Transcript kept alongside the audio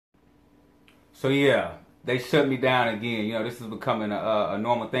So yeah, they shut me down again. You know, this is becoming a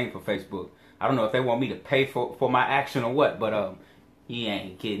normal thing for Facebook. I don't know if they want me to pay for my action or what, but he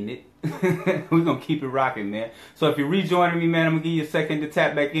ain't getting it. We're gonna keep it rocking, man. So if you're rejoining me, man, I'm gonna give you a second to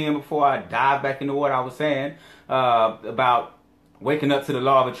tap back in before I dive back into what I was saying about waking up to the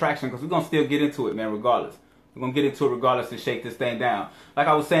law of attraction, because we're gonna still get into it, man, regardless. We're gonna get into it regardless to shake this thing down. Like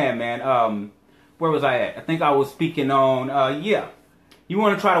I was saying, man, where was I at? I think I was speaking on yeah. You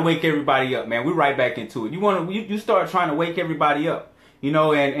want to try to wake everybody up, man. We're right back into it. You start trying to wake everybody up, you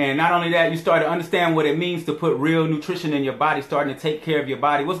know, and not only that, you start to understand what it means to put real nutrition in your body, starting to take care of your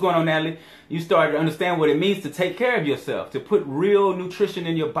body. What's going on, Natalie? You start to understand what it means to take care of yourself, to put real nutrition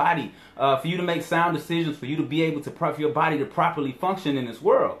in your body, for you to make sound decisions, for you to be able to, for your body to properly function in this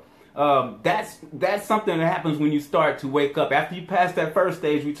world. That's something that happens when you start to wake up. After you pass that first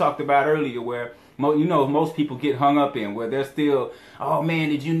stage we talked about earlier, where you know, most people get hung up in, where they're still, oh man,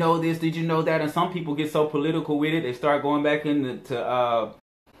 did you know this? Did you know that? And some people get so political with it, they start going back into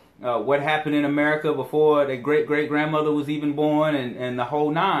what happened in America before their great-great-grandmother was even born, and the whole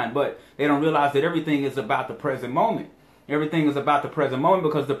nine. But they don't realize that everything is about the present moment. Everything is about the present moment,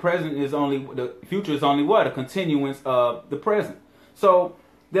 because the present is only, the future is only what? A continuance of the present. So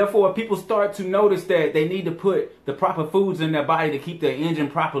therefore, people start to notice that they need to put the proper foods in their body to keep their engine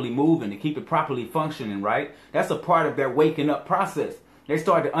properly moving, to keep it properly functioning, right? That's a part of their waking up process. They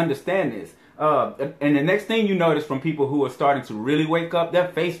start to understand this. And the next thing you notice from people who are starting to really wake up, their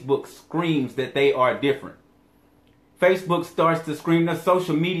Facebook screams that they are different. Facebook starts to scream, their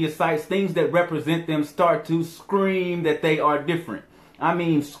social media sites, things that represent them start to scream that they are different. I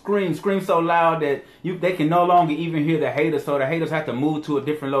mean, scream so loud that they can no longer even hear the haters, so the haters have to move to a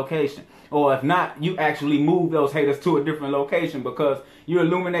different location. Or if not, you actually move those haters to a different location, because you're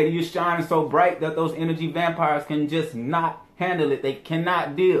illuminated, you're shining so bright that those energy vampires can just not handle it. They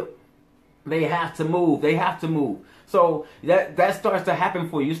cannot deal. They have to move. They have to move. So that starts to happen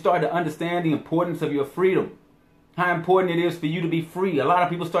for you. You start to understand the importance of your freedom. How important it is for you to be free. A lot of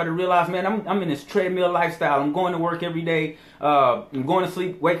people start to realize, man, I'm in this treadmill lifestyle. I'm going to work every day. I'm going to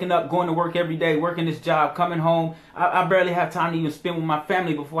sleep, waking up, going to work every day, working this job, coming home. I barely have time to even spend with my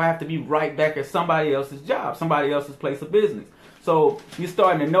family before I have to be right back at somebody else's job, somebody else's place of business. So you're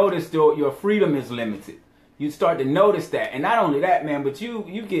starting to notice your freedom is limited. You start to notice that. And not only that, man, but you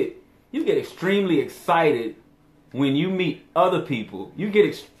get extremely excited when you meet other people. You get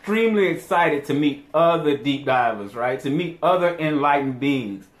extremely excited to meet other deep divers, right? To meet other enlightened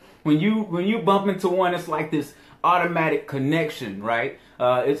beings. When you bump into one, it's like this automatic connection, right?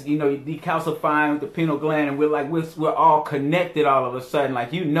 It's, you know, decalcifying the pineal gland, and we're all connected all of a sudden.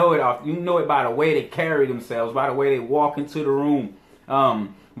 Like, you know it by the way they carry themselves, by the way they walk into the room,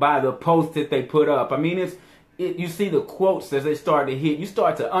 by the posts that they put up. I mean, you see the quotes as they start to hit. You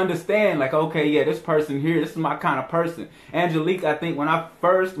start to understand, like, okay, yeah, this person here, this is my kind of person. Angelique, I think when I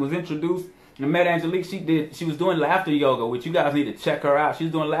first was introduced and met Angelique, she was doing laughter yoga, which you guys need to check her out.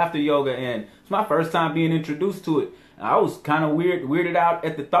 She's doing laughter yoga, and it's my first time being introduced to it. I was kind of weirded out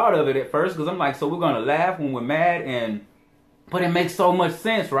at the thought of it at first, because I'm like, so we're going to laugh when we're mad, but it makes so much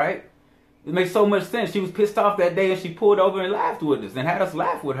sense, right? It makes so much sense. She was pissed off that day, and she pulled over and laughed with us and had us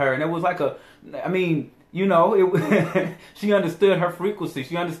laugh with her. And it was like you know, she understood her frequency.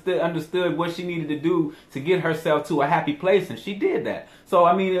 She understood what she needed to do to get herself to a happy place, and she did that. So,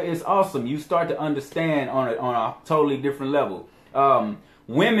 I mean, it's awesome. You start to understand on a totally different level.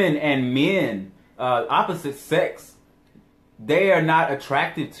 Women and men, opposite sex, they are not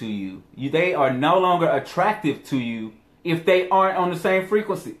attractive to you. They are no longer attractive to you if they aren't on the same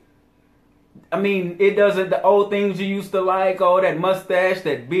frequency. I mean, it doesn't, the old things you used to like, oh, that mustache,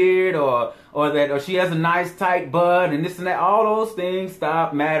 that beard, or she has a nice tight butt, and this and that, all those things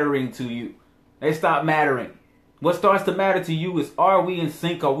stop mattering to you. They stop mattering. What starts to matter to you is, are we in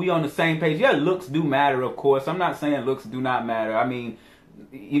sync? Are we on the same page? Yeah, looks do matter, of course. I'm not saying looks do not matter. I mean,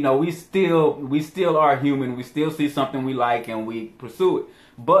 you know, we still are human. We still see something we like and we pursue it.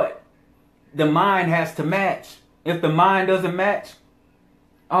 But the mind has to match. If the mind doesn't match,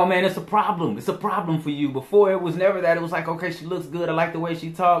 oh man, it's a problem. It's a problem for you. Before, it was never that. It was like, okay, she looks good. I like the way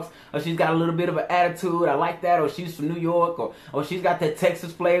she talks. Or she's got a little bit of an attitude. I like that. Or she's from New York. Or she's got that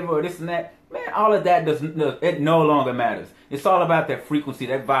Texas flavor, or this and that. Man, all of that it no longer matters. It's all about that frequency,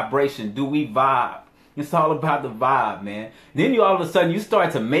 that vibration. Do we vibe? It's all about the vibe, man. Then all of a sudden, you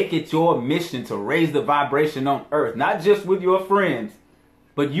start to make it your mission to raise the vibration on earth. Not just with your friends,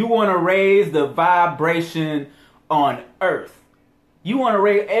 but you want to raise the vibration on earth. You want to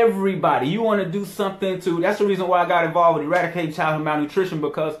raise everybody. You want to do something that's the reason why I got involved with eradicating childhood malnutrition,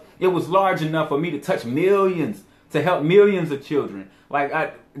 because it was large enough for me to touch millions, to help millions of children. Like,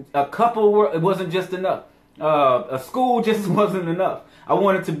 a couple it wasn't just enough. A school just wasn't enough. I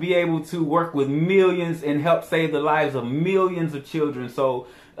wanted to be able to work with millions and help save the lives of millions of children. So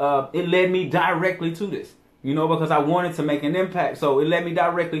it led me directly to this, you know, because I wanted to make an impact. So it led me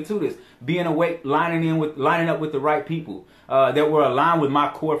directly to this, being awake, lining up with the right people that were aligned with my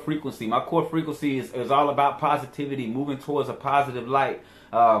core frequency. My core frequency is all about positivity, moving towards a positive light.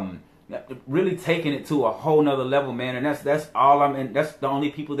 Really taking it to a whole nother level, man. And that's all that's the only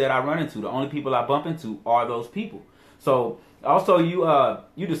people that I run into. The only people I bump into are those people. So also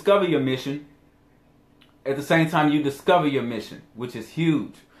you discover your mission. At the same time, you discover your mission, which is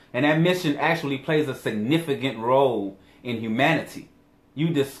huge. And that mission actually plays a significant role in humanity. You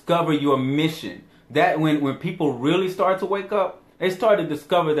discover your mission. That when people really start to wake up, they start to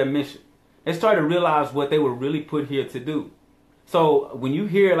discover their mission. They start to realize what they were really put here to do. So when you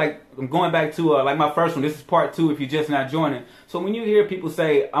hear, like, I'm going back to like my first one, this is part 2 if you're just not joining. So when you hear people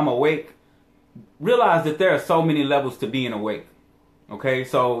say, I'm awake, realize that there are so many levels to being awake. Okay,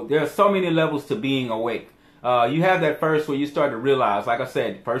 so there are so many levels to being awake. You have that first where you start to realize, like I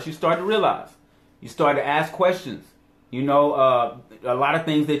said, first you start to realize. You start to ask questions. You know, a lot of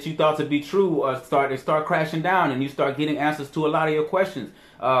things that you thought to be true they start crashing down, and you start getting answers to a lot of your questions.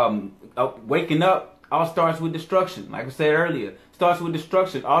 Waking up all starts with destruction. Like I said earlier, starts with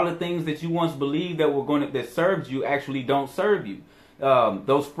destruction. All the things that you once believed that served you actually don't serve you.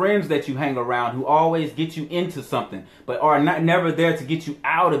 Those friends that you hang around who always get you into something, but are never there to get you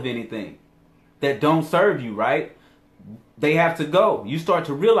out of anything, that don't serve you, right? They have to go. You start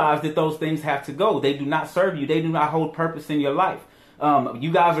to realize that those things have to go. They do not serve you. They do not hold purpose in your life.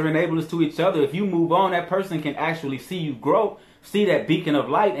 You guys are enablers to each other. If you move on, that person can actually see you grow, see that beacon of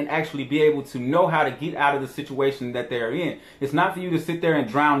light, and actually be able to know how to get out of the situation that they're in. It's not for you to sit there and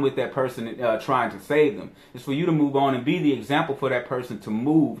drown with that person trying to save them. It's for you to move on and be the example for that person to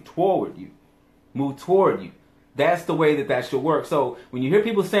move toward you. Move toward you. That's the way that should work. So when you hear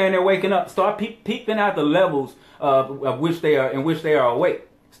people saying they're waking up, start peeping out the levels in which they are awake.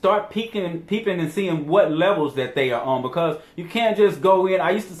 Start peeping and seeing what levels that they are on, because you can't just go in.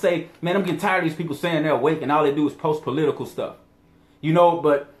 I used to say, man, I'm getting tired of these people saying they're awake and all they do is post political stuff. You know,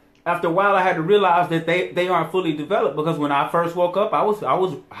 but after a while I had to realize that they aren't fully developed, because when I first woke up, I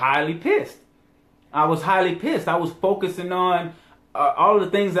was highly pissed. I was highly pissed. I was focusing on all of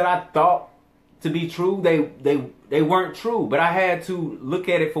the things that I thought to be true. They weren't true, but I had to look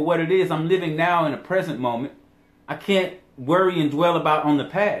at it for what it is. I'm living now in the present moment. I can't worry and dwell about on the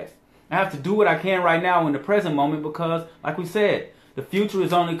past. I have to do what I can right now in the present moment, because like we said, the future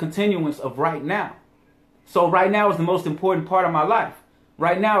is only continuance of right now. So right now is the most important part of my life.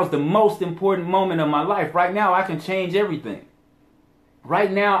 Right now is the most important moment of my life. Right now I can change everything.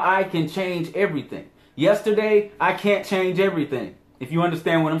 Right now I can change everything. Yesterday I can't change everything, if you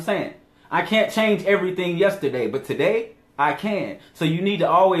understand what I'm saying. I can't change everything yesterday, but today I can. So you need to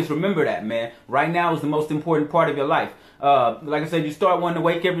always remember that, man. Right now is the most important part of your life. Like I said, you start wanting to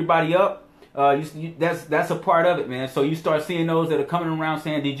wake everybody up. That's a part of it, man. So you start seeing those that are coming around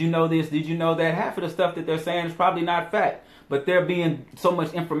saying, did you know this? Did you know that? Half of the stuff that they're saying is probably not fact, but they're being, so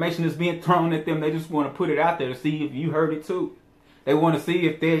much information is being thrown at them. They just want to put it out there to see if you heard it too. They want to see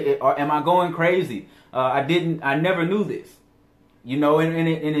if am I going crazy? I never knew this. You know, and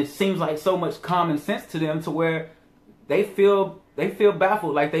it seems like so much common sense to them, to where they feel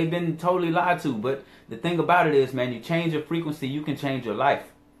baffled, like they've been totally lied to. But the thing about it is, man, you change your frequency, you can change your life.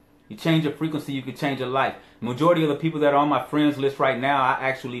 You change your frequency, you can change your life. Majority of the people that are on my friends list right now,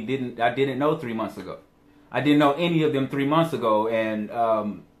 I didn't know 3 months ago. I didn't know any of them 3 months ago, and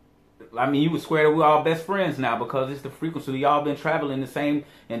I mean, you would swear that we're all best friends now, because it's the frequency. We all been traveling the same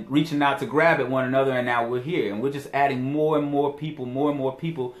and reaching out to grab at one another, and now we're here. And we're just adding more and more people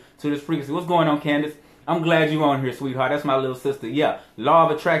to this frequency. What's going on, Candace? I'm glad you're on here, sweetheart. That's my little sister. Yeah, law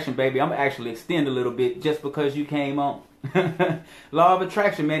of attraction, baby. I'm going to actually extend a little bit just because you came on. Law of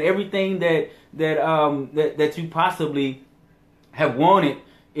attraction, man. Everything that you possibly have wanted,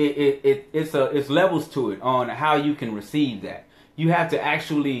 it's levels to it on how you can receive that. You have to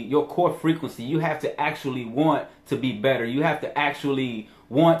actually, your core frequency, you have to actually want to be better. You have to actually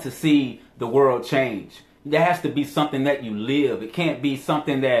want to see the world change. There has to be something that you live. It can't be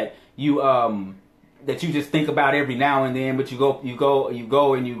something that you just think about every now and then, but you go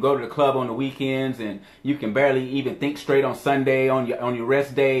and you go to the club on the weekends, and you can barely even think straight on Sunday on your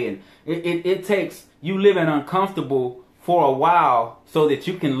rest day. And it takes you living uncomfortable for a while so that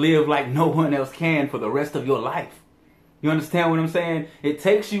you can live like no one else can for the rest of your life. You understand what I'm saying? It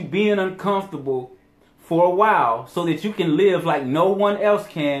takes you being uncomfortable for a while so that you can live like no one else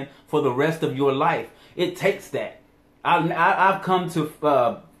can for the rest of your life. It takes that. I've come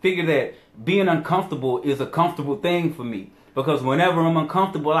to figure that being uncomfortable is a comfortable thing for me. Because whenever I'm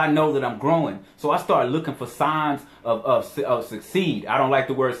uncomfortable, I know that I'm growing. So I start looking for signs of succeed. I don't like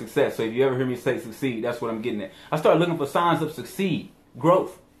the word success. So if you ever hear me say succeed, that's what I'm getting at. I start looking for signs of succeed,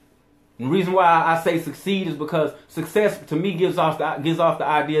 growth. And the reason why I say succeed is because success to me gives off the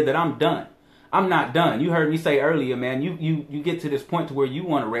idea that I'm done. I'm not done. You heard me say earlier, man, you get to this point to where you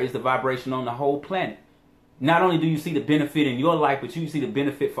want to raise the vibration on the whole planet. Not only do you see the benefit in your life, but you see the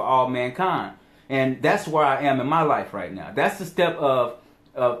benefit for all mankind. And that's where I am in my life right now. That's the step of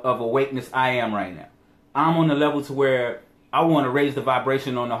awakeness I am right now. I'm on the level to where I want to raise the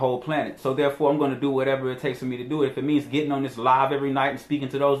vibration on the whole planet. So therefore, I'm going to do whatever it takes for me to do it. If it means getting on this live every night and speaking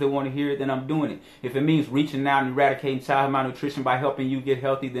to those that want to hear it, then I'm doing it. If it means reaching out and eradicating childhood malnutrition by helping you get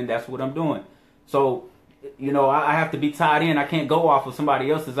healthy, then that's what I'm doing. So, you know, I have to be tied in. I can't go off of somebody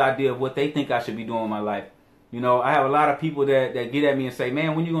else's idea of what they think I should be doing in my life. You know, I have a lot of people that get at me and say,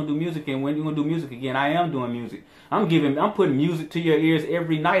 man, when you going to do music and when you going to do music again? I am doing music. I'm putting music to your ears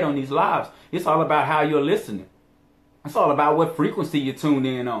every night on these lives. It's all about how you're listening. It's all about what frequency you're tuned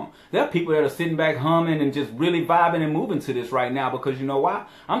in on. There are people that are sitting back humming and just really vibing and moving to this right now because you know why?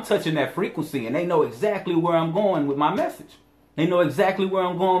 I'm touching that frequency and they know exactly where I'm going with my message. They know exactly where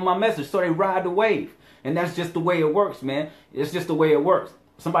I'm going with my message, so they ride the wave. And that's just the way it works, man. It's just the way it works.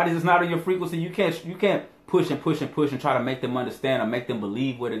 Somebody that's not on your frequency, you can't push and push and push and try to make them understand or make them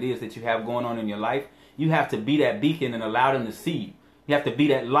believe what it is that you have going on in your life. You have to be that beacon and allow them to see you. You have to be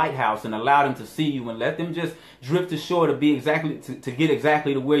that lighthouse and allow them to see you and let them just drift ashore to be to get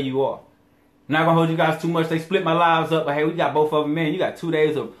exactly to where you are. I'm not gonna hold you guys too much. They split my lives up, but hey, we got both of them, man. You got 2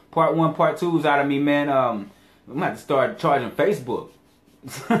 days of part 1, part 2s out of me, man. I'm gonna have to start charging Facebook.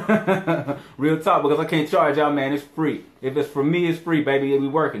 Real talk, because I can't charge y'all, man. It's free. If it's for me, it's free, baby. We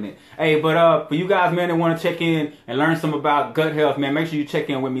working it. Hey, but for you guys, man, that want to check in and learn some about gut health, man, make sure you check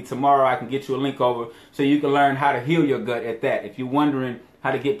in with me tomorrow. I can get you a link over so you can learn how to heal your gut at that. If you're wondering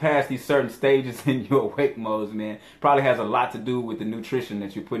how to get past these certain stages in your awake modes, man, probably has a lot to do with the nutrition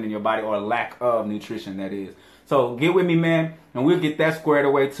that you're putting in your body, or lack of nutrition, that is. So get with me, man, and we'll get that squared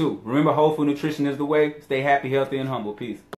away too. Remember, whole food nutrition is the way. Stay happy, healthy, and humble. Peace.